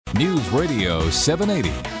News Radio 780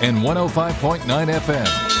 and 105.9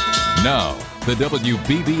 FM. Now, the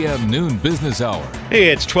WBBM Noon Business Hour. Hey,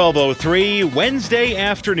 it's 12:03, Wednesday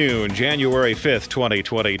afternoon, January 5th,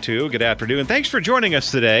 2022. Good afternoon. Thanks for joining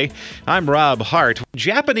us today. I'm Rob Hart.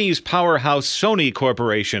 Japanese powerhouse Sony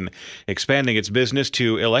Corporation expanding its business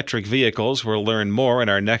to electric vehicles. We'll learn more in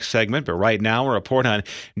our next segment, but right now a report on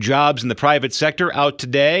jobs in the private sector out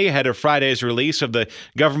today ahead of Friday's release of the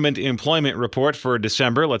government employment report for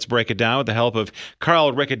December. Let's break it down with the help of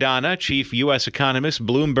Carl Riccadonna, chief U.S. economist,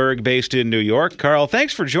 Bloomberg, based in New York. Carl,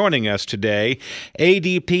 thanks for joining us today.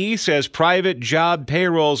 ADP says private job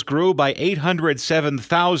payrolls grew by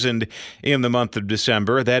 807,000 in the month of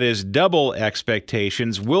December. That is double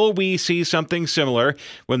expectations. Will we see something similar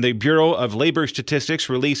when the Bureau of Labor Statistics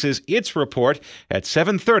releases its report at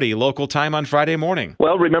 7:30 local time on Friday morning?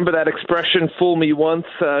 Well, remember that expression, fool me once,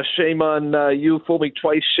 shame on you, fool me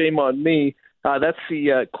twice, shame on me. That's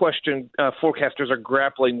the question forecasters are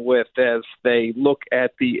grappling with as they look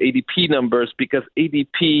at the ADP numbers, because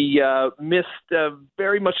ADP missed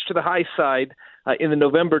very much to the high side in the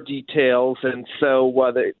November details. And so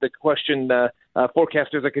the question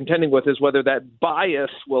forecasters are contending with is whether that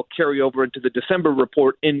bias will carry over into the December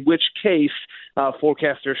report, in which case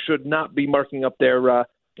forecasters should not be marking up their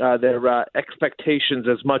expectations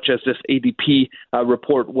as much as this ADP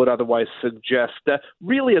report would otherwise suggest.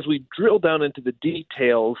 Really, as we drill down into the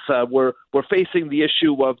details, we're facing the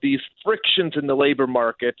issue of these frictions in the labor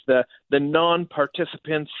market, the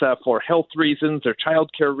non-participants for health reasons or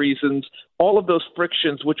childcare reasons, all of those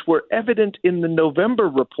frictions which were evident in the November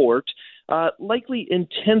report, likely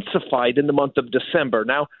intensified in the month of December.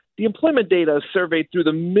 Now, the employment data is surveyed through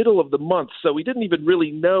the middle of the month, so we didn't even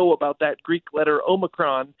really know about that Greek letter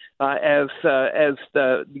Omicron as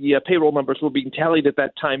the payroll numbers were being tallied at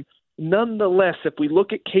that time. Nonetheless, if we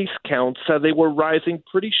look at case counts, they were rising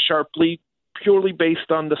pretty sharply, purely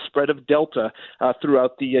based on the spread of Delta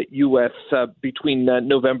throughout the U.S. Between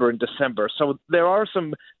November and December. So there are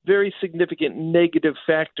some very significant negative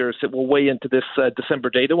factors that will weigh into this December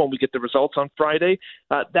data when we get the results on Friday.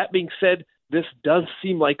 That being said, this does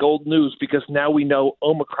seem like old news, because now we know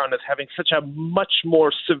Omicron is having such a much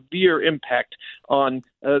more severe impact on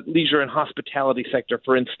leisure and hospitality sector,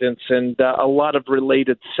 for instance, and a lot of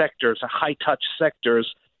related sectors, high-touch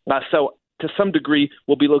sectors. So to some degree,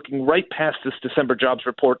 we'll be looking right past this December jobs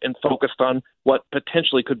report and focused on what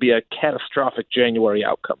potentially could be a catastrophic January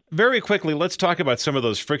outcome. Very quickly, let's talk about some of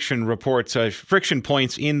those friction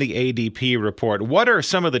points in the ADP report. What are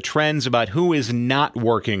some of the trends about who is not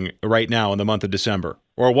working right now in the month of December,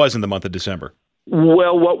 or was in the month of December?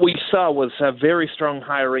 Well, what we saw was very strong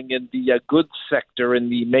hiring in the goods sector, in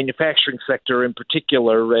the manufacturing sector in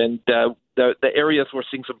particular, and the areas we're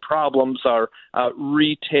seeing some problems are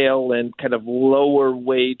retail and kind of lower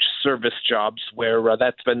wage service jobs, where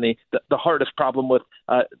that's been the hardest problem with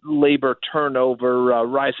labor turnover,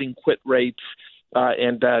 rising quit rates,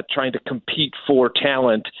 and trying to compete for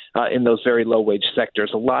talent in those very low wage sectors.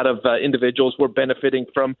 A lot of individuals were benefiting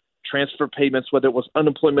from transfer payments, whether it was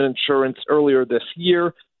unemployment insurance earlier this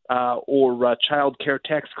year or child care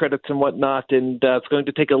tax credits and whatnot, and it's going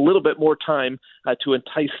to take a little bit more time to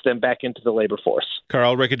entice them back into the labor force.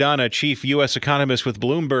 Carl Riccadonna, chief U.S. economist with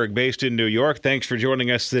Bloomberg, based in New York. Thanks for joining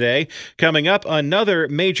us today. Coming up, another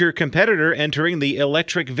major competitor entering the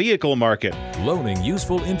electric vehicle market. Loaning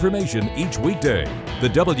useful information each weekday. The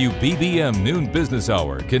WBBM Noon Business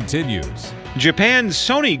Hour continues. Japan's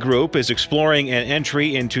Sony Group is exploring an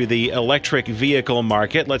entry into the electric vehicle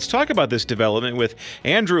market. Let's talk about this development with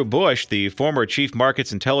Andrew Bush, the former Chief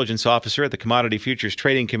Markets Intelligence Officer at the Commodity Futures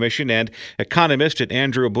Trading Commission and economist at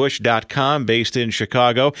andrewbush.com, based in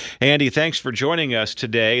Chicago. Andy, thanks for joining us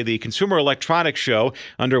today. The Consumer Electronics Show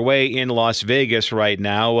underway in Las Vegas right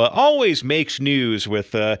now always makes news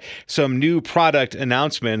with some new product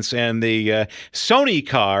announcements, and the Sony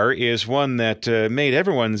car is one that made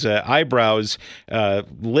everyone's eyebrows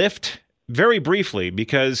lift very briefly,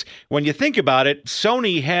 because when you think about it,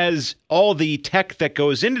 Sony has all the tech that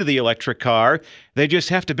goes into the electric car. They just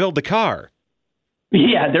have to build the car.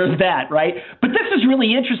 Yeah, there's that, right? But this is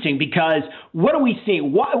really interesting, because what do we see?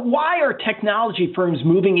 Why are technology firms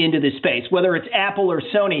moving into this space, whether it's Apple or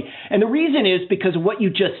Sony? And the reason is because of what you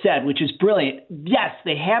just said, which is brilliant. Yes,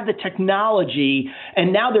 they have the technology,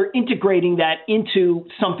 and now they're integrating that into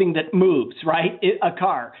something that moves, right? A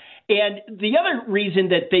car. And the other reason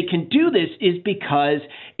that they can do this is because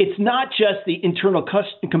it's not just the internal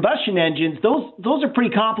combustion engines. Those are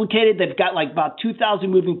pretty complicated. They've got like about 2,000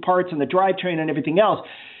 moving parts in the drivetrain and everything else.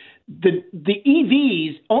 the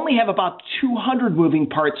EVs only have about 200 moving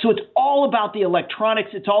parts. So it's all about the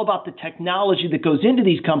electronics. It's all about the technology that goes into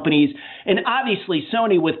these companies. And obviously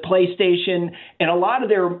Sony with PlayStation and a lot of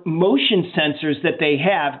their motion sensors that they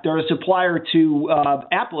have, they're a supplier to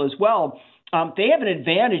Apple as well. They have an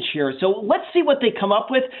advantage here. So let's see what they come up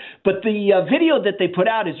with. But the video that they put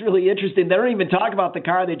out is really interesting. They don't even talk about the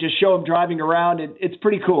car. They just show them driving around. It's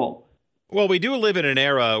pretty cool. Well, we do live in an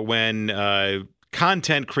era when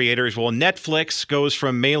content creators, well, Netflix goes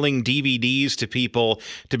from mailing DVDs to people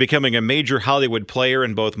to becoming a major Hollywood player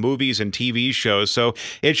in both movies and TV shows. So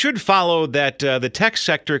it should follow that the tech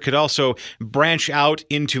sector could also branch out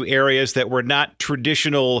into areas that were not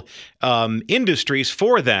traditional industries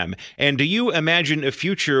for them. And do you imagine a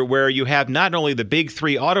future where you have not only the big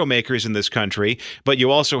three automakers in this country, but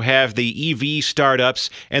you also have the EV startups,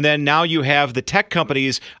 and then now you have the tech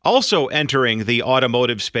companies also entering the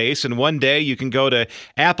automotive space, and one day you can go to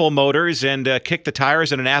Apple Motors and kick the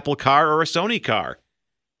tires in an Apple car or a Sony car?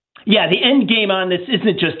 Yeah, the end game on this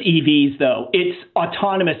isn't just EVs, though. It's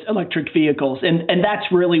autonomous electric vehicles, and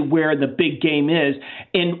that's really where the big game is.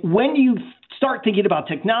 And when you start thinking about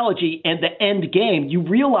technology and the end game, you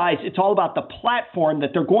realize it's all about the platform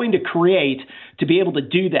that they're going to create to be able to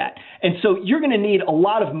do that. And so you're going to need a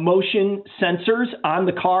lot of motion sensors on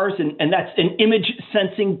the cars, and that's an image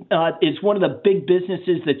sensing is one of the big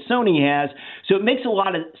businesses that Sony has. So it makes a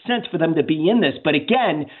lot of sense for them to be in this. But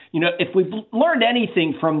again, if we've learned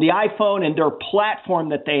anything from the iPhone and their platform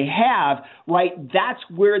that they have, right, that's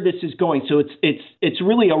where this is going. So it's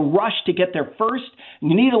really a rush to get there first.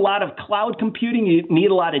 You need a lot of cloud computing, you need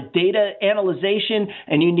a lot of data analyzation,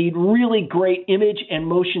 and you need really great image and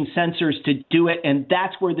motion sensors to do it. And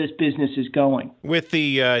that's where this business is going. With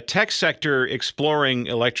the tech sector exploring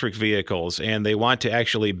electric vehicles, and they want to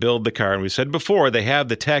actually build the car, and we said before, they have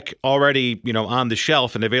the tech already, on the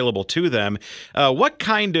shelf and available to them. What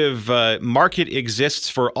kind of market exists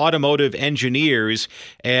for automotive engineers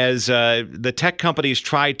as the tech companies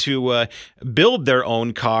try to build their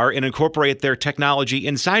own car and incorporate their technology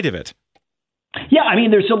inside of it? Yeah,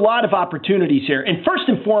 there's a lot of opportunities here. And first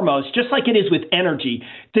and foremost, just like it is with energy,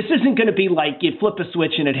 this isn't going to be like you flip a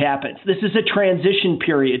switch and it happens. This is a transition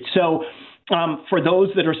period. So for those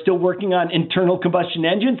that are still working on internal combustion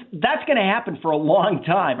engines, that's going to happen for a long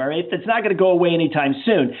time, all right? That's not going to go away anytime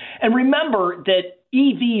soon. And remember that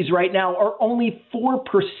EVs right now are only 4%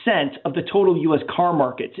 of the total U.S. car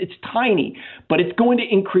markets. It's tiny, but it's going to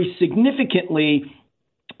increase significantly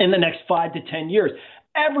in the next 5 to 10 years.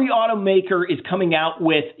 Every automaker is coming out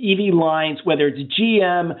with EV lines, whether it's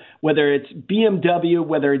GM, whether it's BMW,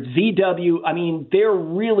 whether it's VW. They're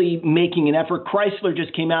really making an effort. Chrysler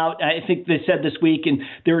just came out, I think they said this week, and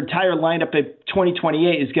their entire lineup at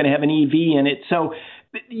 2028 is going to have an EV in it. So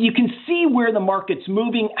you can see where the market's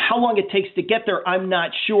moving. How long it takes to get there, I'm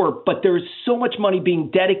not sure, but there's so much money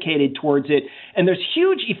being dedicated towards it. And there's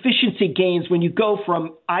huge efficiency gains when you go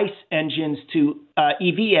from ICE engines to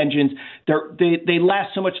EV engines. They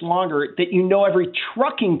last so much longer that every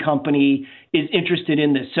trucking company is interested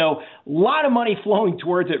in this. So a lot of money flowing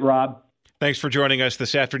towards it, Rob. Thanks for joining us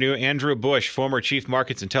this afternoon. Andrew Bush, former Chief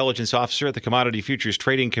Markets Intelligence Officer at the Commodity Futures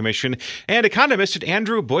Trading Commission and economist at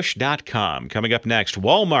andrewbush.com. Coming up next,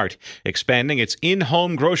 Walmart expanding its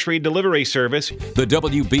in-home grocery delivery service. The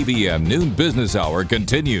WBBM Noon Business Hour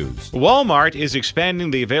continues. Walmart is expanding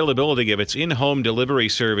the availability of its in-home delivery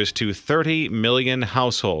service to 30 million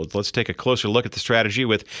households. Let's take a closer look at the strategy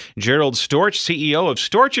with Gerald Storch, CEO of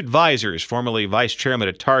Storch Advisors, formerly Vice Chairman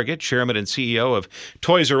at Target, Chairman and CEO of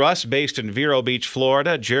Toys R Us, based in Vero Beach,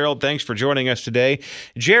 Florida. Gerald, thanks for joining us today.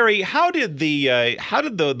 Jerry, how did the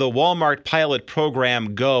Walmart pilot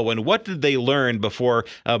program go, and what did they learn before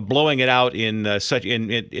blowing it out in such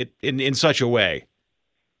a way?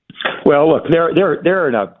 Well, look, they're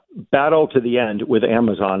in a battle to the end with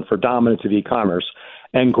Amazon for dominance of e-commerce,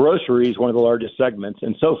 and grocery is one of the largest segments.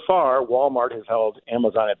 And so far, Walmart has held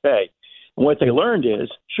Amazon at bay. And what they learned is,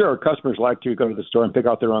 sure, customers like to go to the store and pick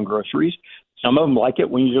out their own groceries. Some of them like it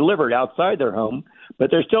when you deliver it outside their home,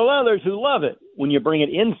 but there's still others who love it when you bring it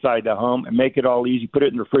inside the home and make it all easy, put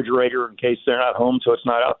it in the refrigerator in case they're not home so it's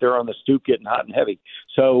not out there on the stoop getting hot and heavy.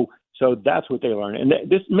 So that's what they learned. And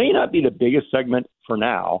this may not be the biggest segment for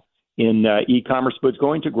now in e-commerce, but it's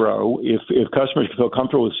going to grow. If customers feel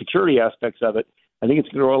comfortable with security aspects of it, I think it's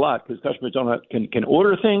going to grow a lot because customers can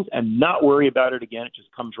order things and not worry about it again. It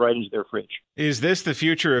just comes right into their fridge. Is this the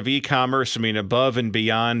future of e-commerce? I mean, above and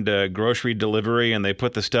beyond grocery delivery, and they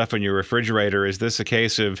put the stuff in your refrigerator. Is this a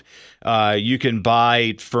case of you can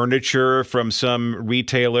buy furniture from some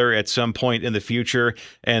retailer at some point in the future,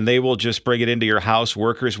 and they will just bring it into your house,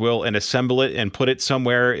 workers will, and assemble it and put it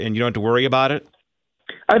somewhere, and you don't have to worry about it?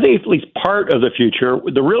 I think it's at least part of the future.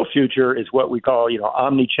 The real future is what we call,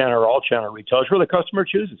 omni-channel or all-channel retail. It's where the customer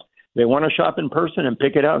chooses. They want to shop in person and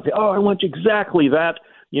pick it out and say, "Oh, I want exactly that,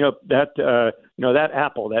 that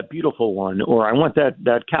apple, that beautiful one, or I want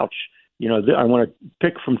that couch. I want to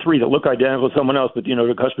pick from 3 that look identical to someone else, but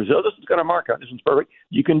the customer says, oh, this has got a mark on it. This one's perfect."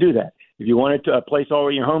 You can do that. If you want it to place all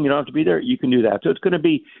in your home, you don't have to be there. You can do that. So it's going to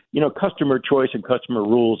be, customer choice and customer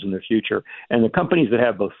rules in the future. And the companies that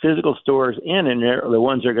have both physical stores and in there are the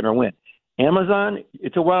ones that are going to win. Amazon,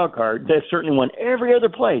 it's a wild card. They've certainly won every other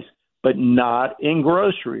place, but not in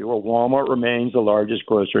grocery, where Walmart remains the largest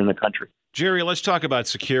grocer in the country. Jerry, let's talk about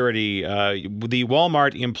security. The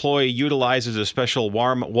Walmart employee utilizes a special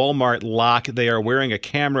Walmart lock. They are wearing a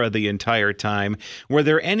camera the entire time. Were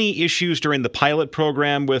there any issues during the pilot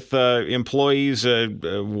program with employees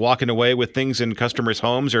walking away with things in customers'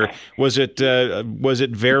 homes, or was it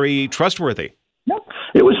very trustworthy? No,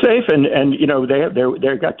 it was safe, and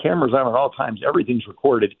they've got cameras on at all times. Everything's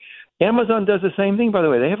recorded. Amazon does the same thing, by the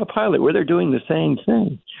way. They have a pilot where they're doing the same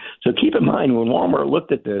thing. So keep in mind, when Walmart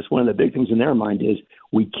looked at this, one of the big things in their mind is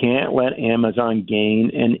we can't let Amazon gain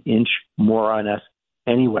an inch more on us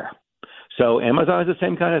anywhere. So Amazon has the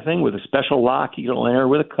same kind of thing with a special lock. You can enter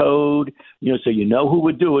with a code, so you know who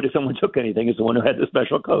would do it if someone took anything is the one who had the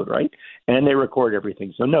special code, right? And they record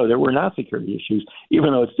everything. So no, there were not security issues,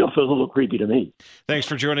 even though it still feels a little creepy to me. Thanks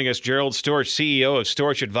for joining us, Gerald Storch, CEO of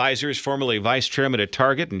Storch Advisors, formerly vice chairman at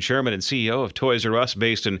Target and chairman and CEO of Toys R Us,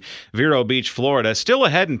 based in Vero Beach, Florida. Still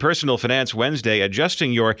ahead in Personal Finance Wednesday,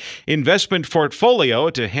 adjusting your investment portfolio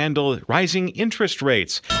to handle rising interest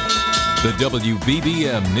rates. The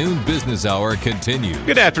WBBM Noon Business Hour continues.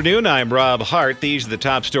 Good afternoon. I'm Rob Hart. These are the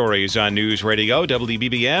top stories on News Radio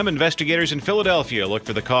WBBM. Investigators in Philadelphia look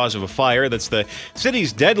for the cause of a fire that's the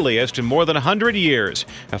city's deadliest in more than 100 years.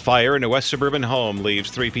 A fire in a west suburban home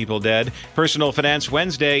leaves 3 people dead. Personal Finance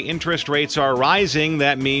Wednesday. Interest rates are rising.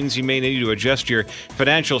 That means you may need to adjust your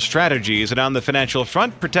financial strategies. And on the financial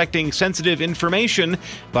front, protecting sensitive information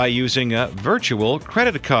by using a virtual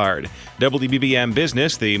credit card. WBBM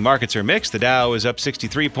Business. The markets are mixed. The Dow is up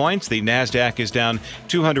 63 points. The NASDAQ is down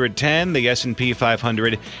 210. The S&P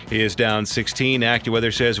 500 is down 16.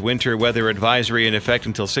 AccuWeather says winter weather advisory in effect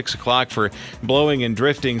until 6 o'clock for blowing and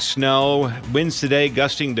drifting snow. Winds today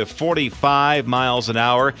gusting to 45 miles an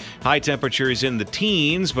hour. High temperatures in the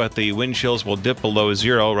teens, but the wind chills will dip below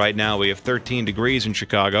zero. Right now we have 13 degrees in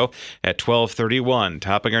Chicago at 12:31.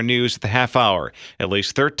 Topping our news at the half hour. At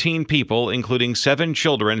least 13 people, including 7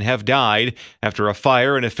 children, have died after a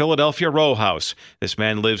fire in a Philadelphia row house. This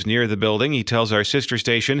man lives near the building. He tells our sister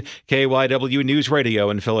station, KYW News Radio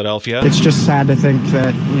in Philadelphia. It's just sad to think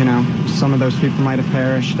that, some of those people might have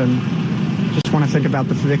perished, and just want to think about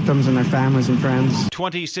the victims and their families and friends.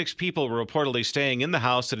 26 people were reportedly staying in the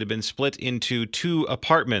house that had been split into 2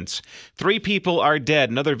 apartments. 3 people are dead.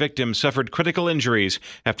 Another victim suffered critical injuries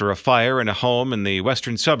after a fire in a home in the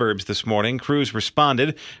western suburbs this morning. Crews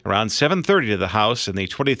responded around 7:30 to the house in the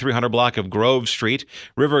 2300 block of Grove Street.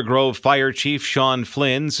 River Grove Fire Chief Sean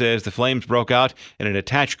Flynn says the flames broke out in an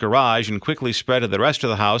attached garage and quickly spread to the rest of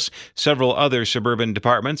the house. Several other suburban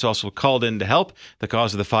departments also called in to help. The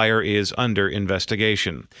cause of the fire is under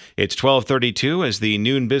investigation. It's 12:32 as the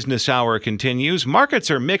noon business hour continues. Markets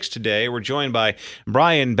are mixed today. We're joined by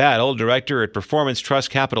Brian Battle, director at Performance Trust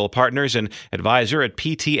Capital Partners and advisor at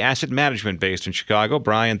PT Asset Management based in Chicago.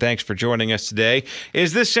 Brian, thanks for joining us today.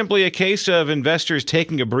 Is this simply a case of investors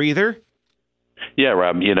taking a breather? Yeah,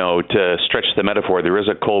 Rob, to stretch the metaphor, there is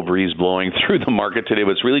a cold breeze blowing through the market today,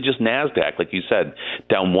 but it's really just NASDAQ, like you said,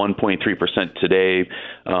 down 1.3% today.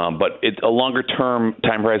 But a longer-term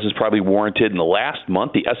time horizon is probably warranted. In the last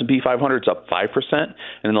month, the S&P 500 is up 5%,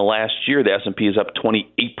 and in the last year, the S&P is up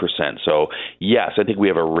 28%. So, yes, I think we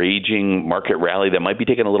have a raging market rally that might be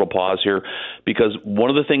taking a little pause here, because one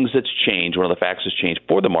of the things that's changed, one of the facts that's changed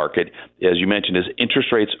for the market, as you mentioned, is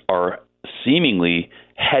interest rates are seemingly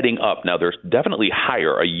heading up. Now, they're definitely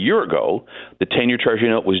higher. A year ago, the 10-year Treasury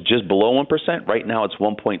note was just below 1%. Right now, it's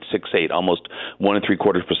 1.68, almost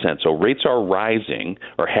 1.75%. So rates are rising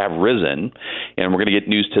or have risen, and we're going to get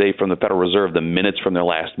news today from the Federal Reserve. The minutes from their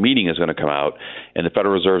last meeting is going to come out, and the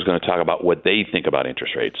Federal Reserve is going to talk about what they think about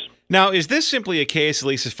interest rates. Now, is this simply a case, at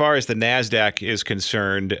least as far as the NASDAQ is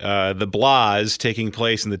concerned, the blahs taking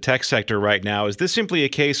place in the tech sector right now, is this simply a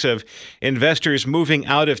case of investors moving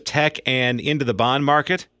out of tech and into the bond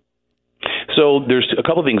market? So there's a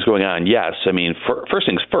couple of things going on. Yes, I mean, first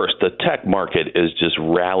things first, the tech market is just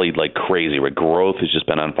rallied like crazy. Right? Growth has just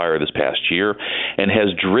been on fire this past year and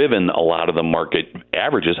has driven a lot of the market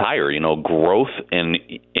averages higher. Growth in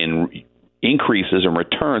increases and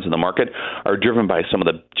returns in the market are driven by some of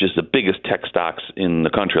the biggest tech stocks in the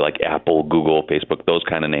country, like Apple, Google, Facebook, those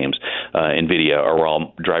kind of names, NVIDIA, are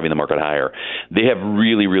all driving the market higher. They have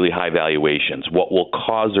really, really high valuations. What will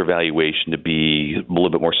cause their valuation to be a little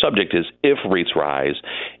bit more subject is if rates rise,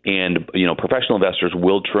 and professional investors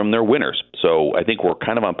will trim their winners. So I think we're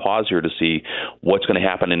kind of on pause here to see what's going to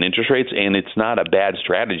happen in interest rates, and it's not a bad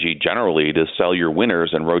strategy generally to sell your winners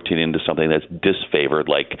and rotate into something that's disfavored,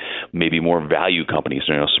 like maybe more value companies,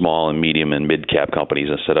 small and medium and mid-cap companies,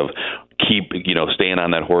 instead of staying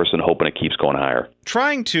on that horse and hoping it keeps going higher.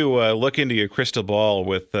 Trying to look into your crystal ball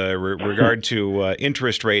with regard to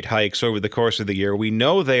interest rate hikes over the course of the year, we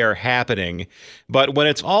know they are happening, but when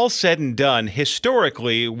it's all said and done,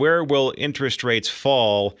 historically, where will interest rates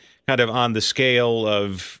fall kind of on the scale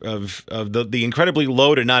of the incredibly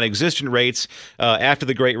low to non-existent rates after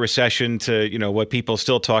the Great Recession to, what people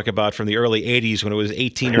still talk about from the early 80s when it was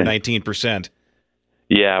 18 or 19%?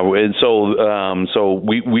 Yeah, and so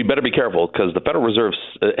we better be careful because the Federal Reserve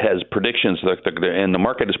has predictions, and the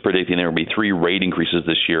market is predicting there will be 3 rate increases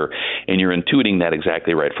this year, and you're intuiting that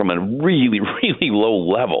exactly right from a really, really low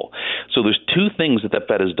level. So there's 2 things that the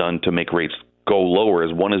Fed has done to make rates go lower.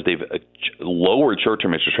 One is they've lowered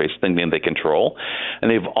short-term interest rates, thinking they control,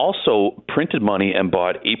 and they've also printed money and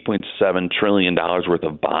bought $8.7 trillion worth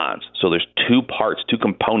of bonds. So there's 2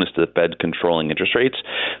 components to the Fed controlling interest rates.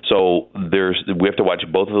 So we have to watch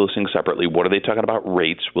both of those things separately. What are they talking about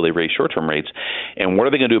rates? Will they raise short-term rates? And what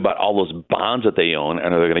are they going to do about all those bonds that they own,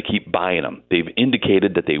 and are they going to keep buying them? They've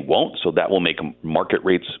indicated that they won't, so that will make market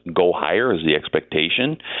rates go higher is the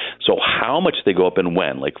expectation. So how much they go up and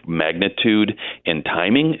when, like magnitude and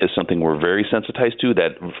timing, is something we're very sensitized to.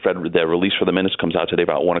 That release for the minutes comes out today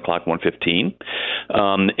about 1 o'clock, 1:15.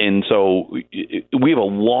 And so we have a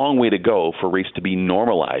long way to go for rates to be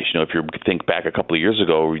normalized. If you think back a couple of years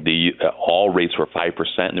ago, all rates were 5%,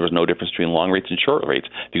 and there was no difference between long rates and short rates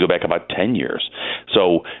if you go back about 10 years.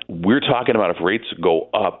 So we're talking about if rates go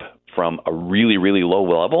up from a really, really low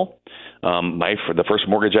level. The first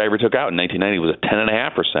mortgage I ever took out in 1990 was at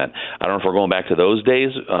 10.5%. I don't know if we're going back to those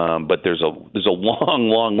days, but there's a long,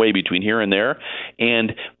 long way between here and there.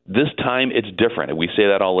 And this time it's different. We say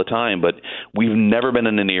that all the time, but we've never been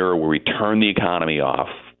in an era where we turn the economy off.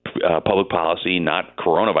 Public policy, not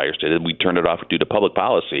coronavirus did. We turned it off due to public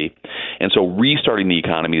policy. And so restarting the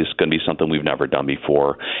economy is going to be something we've never done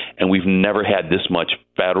before. And we've never had this much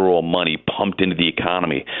federal money pumped into the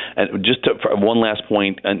economy. And for one last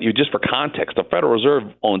point, and just for context, the Federal Reserve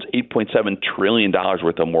owns $8.7 trillion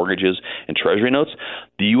worth of mortgages and treasury notes.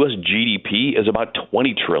 The U.S. GDP is about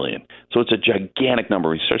 $20 trillion. So it's a gigantic number.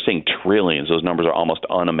 We start saying trillions. Those numbers are almost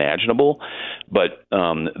unimaginable. But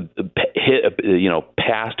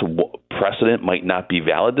past precedent might not be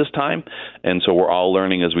valid this time, and so we're all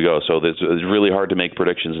learning as we go. So it's really hard to make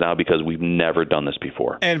predictions now because we've never done this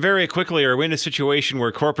before. And very quickly, are we in a situation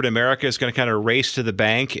where corporate America is going to kind of race to the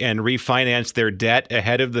bank and refinance their debt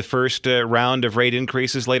ahead of the first round of rate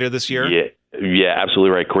increases later this year? Yeah,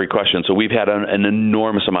 absolutely right. Great question. So we've had an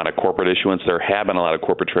enormous amount of corporate issuance. There have been a lot of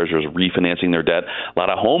corporate treasurers refinancing their debt. A lot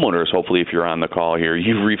of homeowners, hopefully, if you're on the call here,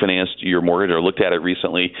 you've refinanced your mortgage or looked at it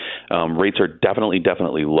recently. Rates are definitely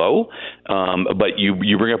low. But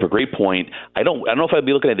you bring up a great point. I don't know if I'd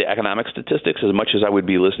be looking at the economic statistics as much as I would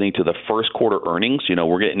be listening to the first quarter earnings.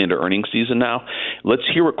 We're getting into earnings season now. Let's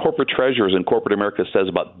hear what corporate treasurers and corporate America says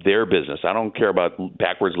about their business. I don't care about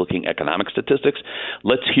backwards looking economic statistics.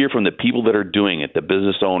 Let's hear from the people that are doing it, the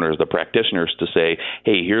business owners, the practitioners, to say,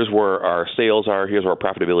 hey, here's where our sales are, here's where our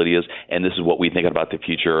profitability is, and this is what we think about the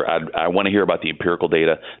future. I want to hear about the empirical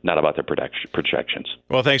data, not about the projections.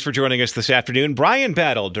 Well, thanks for joining us this afternoon. Brian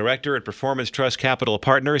Battle, Director at Performance Trust Capital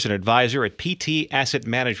Partners and Advisor at PT Asset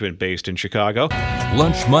Management based in Chicago.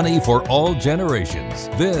 Lunch money for all generations.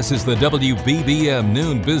 This is the WBBM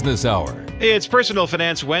Noon Business Hour. It's Personal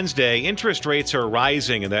Finance Wednesday. Interest rates are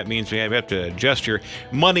rising, and that means we have to adjust your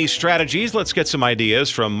money strategies. Let's get some ideas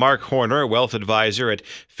from Mark Horner, Wealth Advisor at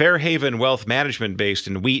Fairhaven Wealth Management based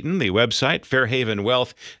in Wheaton. The website,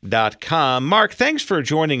 fairhavenwealth.com. Mark, thanks for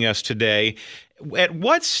joining us today. At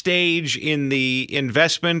what stage in the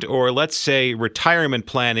investment or, let's say, retirement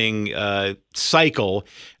planning cycle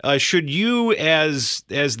should you, as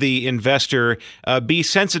the investor, be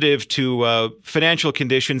sensitive to financial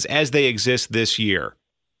conditions as they exist this year?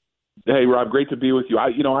 Hey, Rob, great to be with you.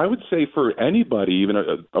 I would say for anybody, even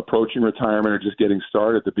approaching retirement or just getting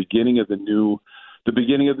started, the beginning of the new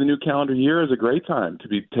calendar year is a great time to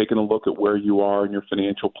be taking a look at where you are in your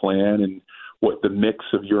financial plan and what the mix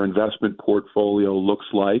of your investment portfolio looks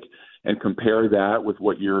like, and compare that with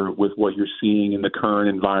what you're seeing in the current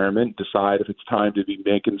environment. Decide if it's time to be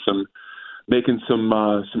making some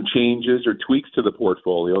changes or tweaks to the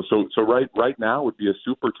portfolio. So right now would be a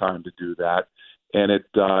super time to do that, and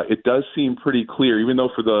it does seem pretty clear. Even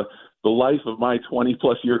though for the life of my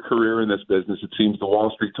 20-plus year career in this business, it seems the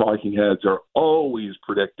Wall Street talking heads are always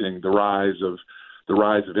predicting the rise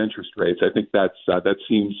of interest rates. I think that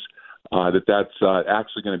seems that's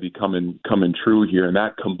actually going to be coming true here, and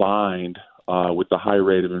that combined with the high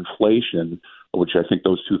rate of inflation, which I think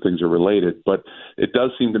those two things are related. But it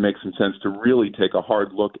does seem to make some sense to really take a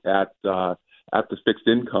hard look at the fixed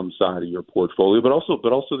income side of your portfolio, but also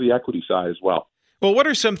the equity side as well. Well, what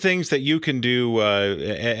are some things that you can do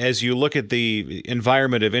as you look at the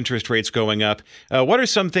environment of interest rates going up? What are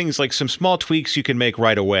some things, like some small tweaks you can make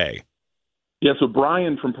right away? Yeah, so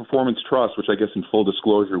Brian from Performance Trust, which I guess in full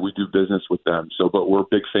disclosure, we do business with them, but we're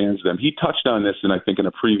big fans of them. He touched on this, and I think in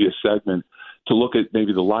a previous segment, to look at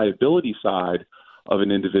maybe the liability side of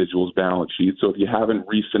an individual's balance sheet. So if you haven't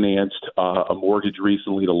refinanced a mortgage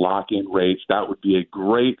recently to lock in rates, that would be a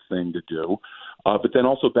great thing to do. But then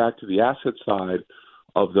also back to the asset side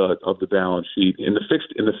of the balance sheet. In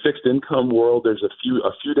the fixed income world, there's a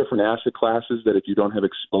few different asset classes that if you don't have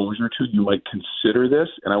exposure to, you might consider this.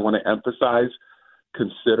 And I want to emphasize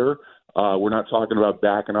consider. We're not talking about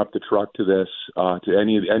backing up the truck to this to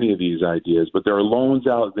any of these ideas, but there are loans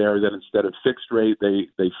out there that instead of fixed rate,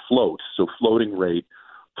 they float. So floating rate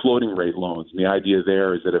loans. And the idea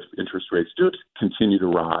there is that if interest rates do continue to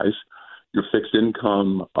rise, your fixed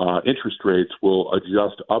income interest rates will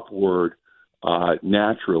adjust upward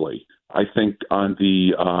naturally. I think on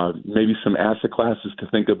the maybe some asset classes to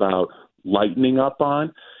think about lightening up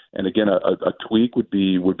on, and again, a tweak would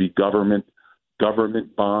be government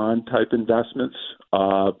bond type investments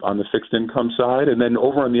on the fixed income side, and then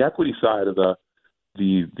over on the equity side of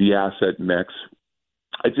the asset mix.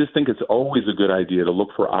 I just think it's always a good idea to look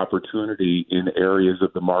for opportunity in areas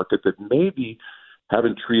of the market that maybe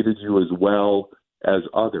haven't treated you as well as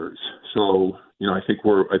others. So, I think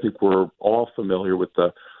we're all familiar with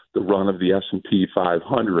the run of the S&P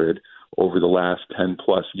 500 over the last 10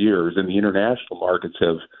 plus years, and the international markets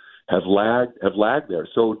have lagged there.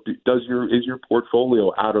 So, is your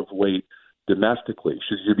portfolio out of weight domestically?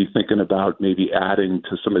 Should you be thinking about maybe adding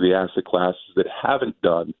to some of the asset classes that haven't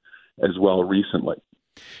done as well recently?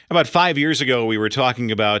 About 5 years ago, we were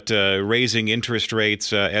talking about raising interest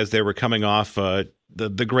rates as they were coming off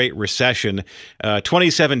the Great Recession.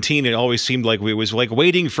 2017, it always seemed like we was like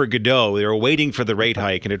waiting for Godot. They were waiting for the rate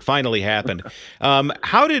hike, and it finally happened.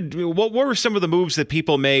 What were some of the moves that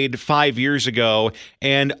people made 5 years ago,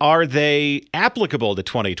 and are they applicable to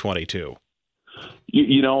 2022?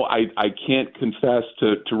 I can't confess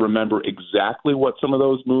to remember exactly what some of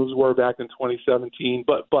those moves were back in 2017,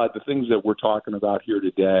 but the things that we're talking about here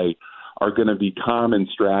today are going to be common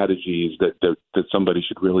strategies that somebody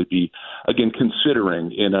should really be, again,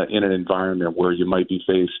 considering in an environment where you might be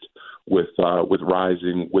faced with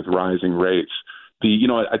rising rates.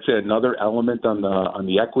 I'd say another element on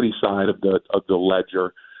the equity side of the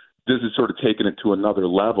ledger. This is sort of taking it to another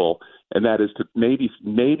level, and that is to maybe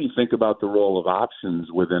think about the role of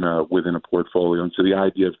options within a portfolio. And so the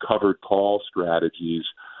idea of covered call strategies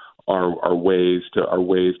are ways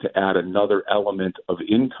to add another element of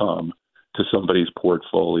income to somebody's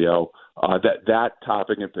portfolio. That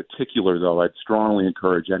topic in particular, though, I'd strongly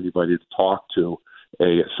encourage anybody to talk to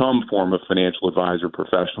some form of financial advisor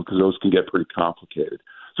professional, because those can get pretty complicated.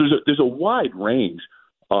 So there's a wide range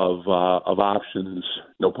of options,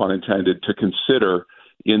 no pun intended, to consider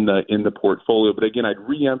in the portfolio. But again, I'd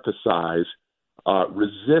reemphasize,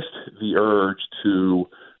 resist the urge to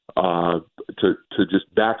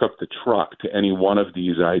just back up the truck to any one of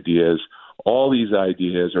these ideas. All these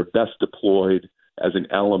ideas are best deployed as an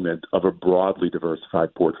element of a broadly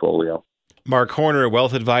diversified portfolio. Mark Horner,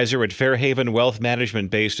 wealth advisor at Fairhaven Wealth Management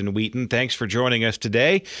based in Wheaton. Thanks for joining us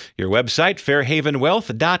today. Your website,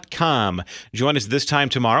 fairhavenwealth.com. Join us this time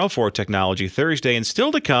tomorrow for Technology Thursday, and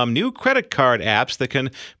still to come, new credit card apps that can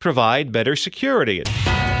provide better security.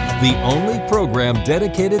 The only program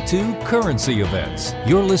dedicated to currency events.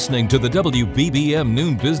 You're listening to the WBBM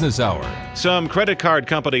Noon Business Hour. Some credit card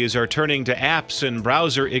companies are turning to apps and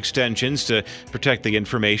browser extensions to protect the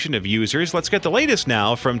information of users. Let's get the latest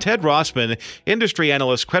now from Ted Rossman, industry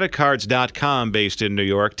analyst, creditcards.com, based in New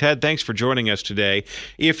York. Ted, thanks for joining us today.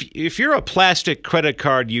 If you're a plastic credit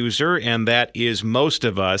card user, and that is most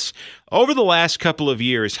of us, over the last couple of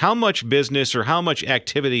years, how much business or how much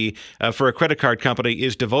activity for a credit card company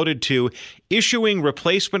is devoted to issuing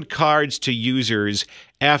replacement cards to users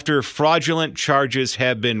after fraudulent charges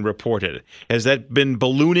have been reported? Has that been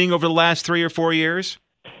ballooning over the last 3 or 4 years?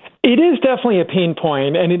 It is definitely a pain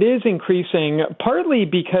point, and it is increasing, partly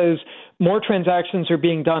because more transactions are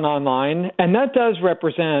being done online, and that does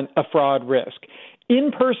represent a fraud risk.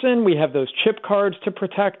 In person, we have those chip cards to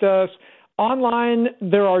protect us. Online,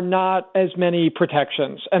 there are not as many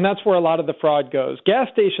protections, and that's where a lot of the fraud goes. Gas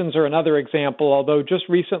stations are another example, although just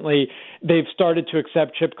recently they've started to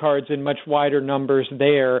accept chip cards in much wider numbers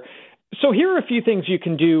there. So here are a few things you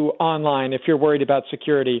can do online if you're worried about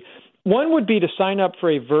security. One would be to sign up for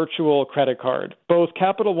a virtual credit card. Both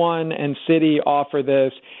Capital One and Citi offer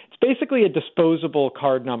this. It's basically a disposable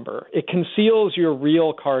card number. It conceals your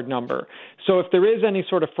real card number. So if there is any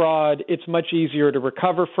sort of fraud, it's much easier to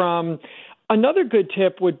recover from. Another good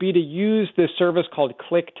tip would be to use this service called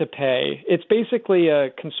Click to Pay. It's basically a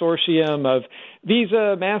consortium of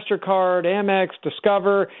Visa, MasterCard, Amex,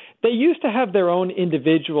 Discover. They used to have their own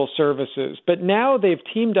individual services, but now they've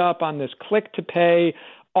teamed up on this Click to Pay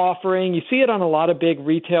offering. You see it on a lot of big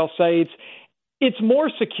retail sites. It's more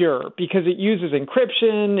secure because it uses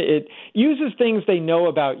encryption. It uses things they know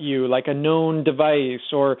about you, like a known device,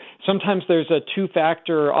 or sometimes there's a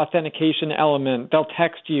two-factor authentication element. They'll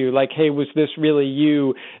text you like, hey, was this really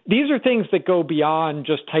you? These are things that go beyond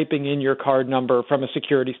just typing in your card number from a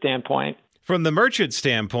security standpoint. From the merchant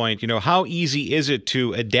standpoint, how easy is it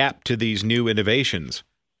to adapt to these new innovations?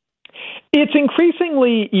 It's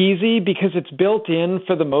increasingly easy because it's built in,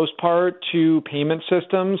 for the most part, to payment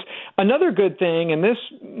systems. Another good thing, and this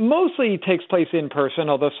mostly takes place in person,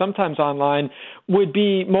 although sometimes online, would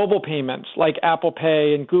be mobile payments like Apple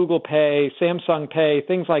Pay and Google Pay, Samsung Pay,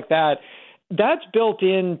 things like that. That's built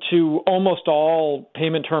into almost all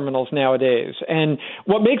payment terminals nowadays. And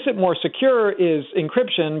what makes it more secure is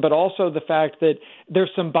encryption, but also the fact that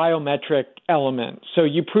there's some biometric element. So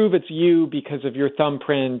you prove it's you because of your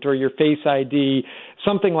thumbprint or your Face ID,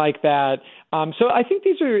 something like that. So I think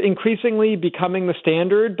these are increasingly becoming the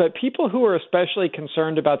standard, but people who are especially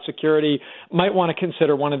concerned about security might want to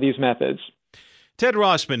consider one of these methods. Ted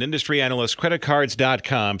Rossman, industry analyst,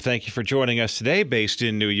 creditcards.com. Thank you for joining us today, based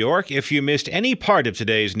in New York. If you missed any part of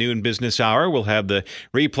today's noon business hour, we'll have the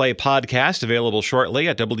replay podcast available shortly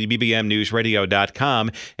at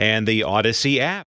WBBMNewsRadio.com and the Odyssey app.